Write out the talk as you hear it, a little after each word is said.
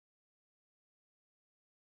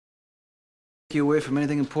You away from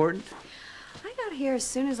anything important? I got here as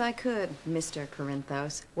soon as I could, Mr.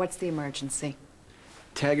 Corinthos. What's the emergency?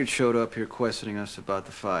 Taggart showed up here questioning us about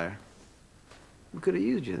the fire. We could have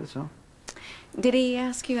used you, that's all. Did he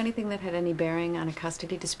ask you anything that had any bearing on a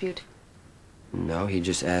custody dispute? No, he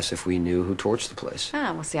just asked if we knew who torched the place.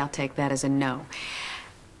 Ah, well, see, I'll take that as a no.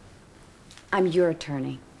 I'm your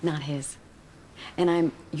attorney, not his. And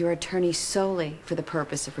I'm your attorney solely for the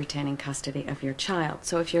purpose of retaining custody of your child.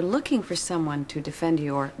 So if you're looking for someone to defend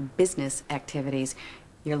your business activities,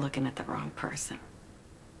 you're looking at the wrong person.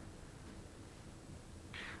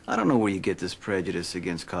 I don't know where you get this prejudice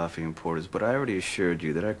against coffee importers, but I already assured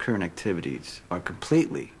you that our current activities are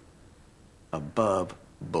completely above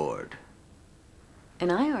board.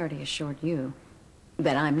 And I already assured you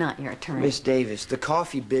that I'm not your attorney. Miss Davis, the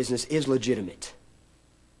coffee business is legitimate.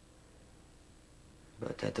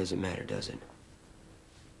 But that doesn't matter, does it?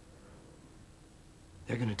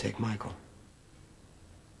 They're gonna take Michael.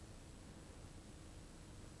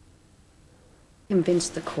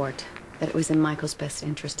 Convinced the court that it was in Michael's best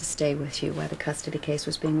interest to stay with you while the custody case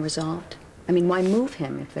was being resolved. I mean, why move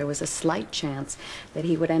him if there was a slight chance that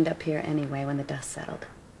he would end up here anyway when the dust settled?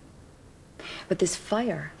 But this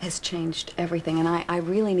fire has changed everything, and I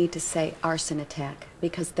really need to say arson attack,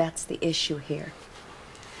 because that's the issue here.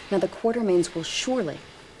 Now, the Quartermains will surely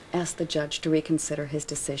ask the judge to reconsider his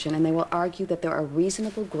decision, and they will argue that there are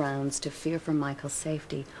reasonable grounds to fear for Michael's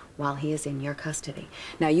safety while he is in your custody.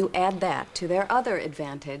 Now, you add that to their other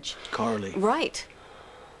advantage. Carly. Right.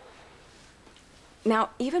 Now,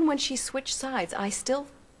 even when she switched sides, I still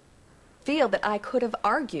feel that I could have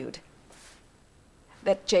argued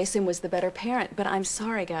that Jason was the better parent, but I'm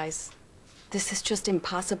sorry, guys. This is just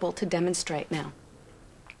impossible to demonstrate now.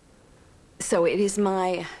 So it is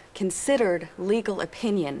my considered legal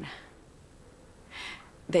opinion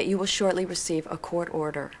that you will shortly receive a court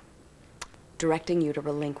order directing you to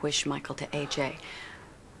relinquish Michael to AJ.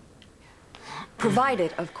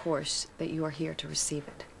 Provided, of course, that you are here to receive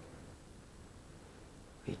it.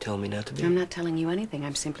 You telling me not to be? I'm not telling you anything.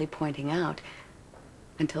 I'm simply pointing out,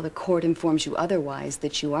 until the court informs you otherwise,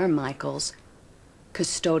 that you are Michael's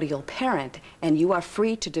custodial parent, and you are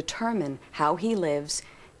free to determine how he lives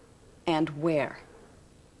and where.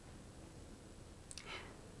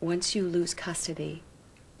 Once you lose custody,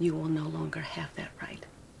 you will no longer have that right.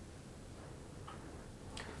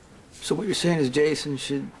 So what you're saying is Jason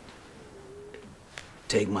should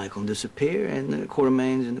take Michael and disappear, and the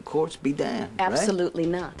Quartermains and the courts be damned, right? Absolutely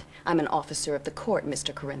not. I'm an officer of the court,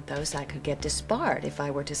 Mr. Corinthos. I could get disbarred if I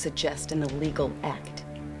were to suggest an illegal act.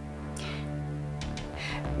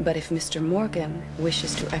 But if Mr. Morgan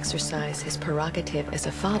wishes to exercise his prerogative as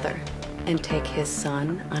a father and take his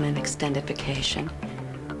son on an extended vacation,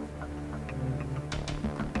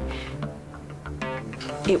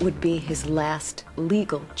 it would be his last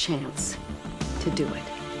legal chance to do it.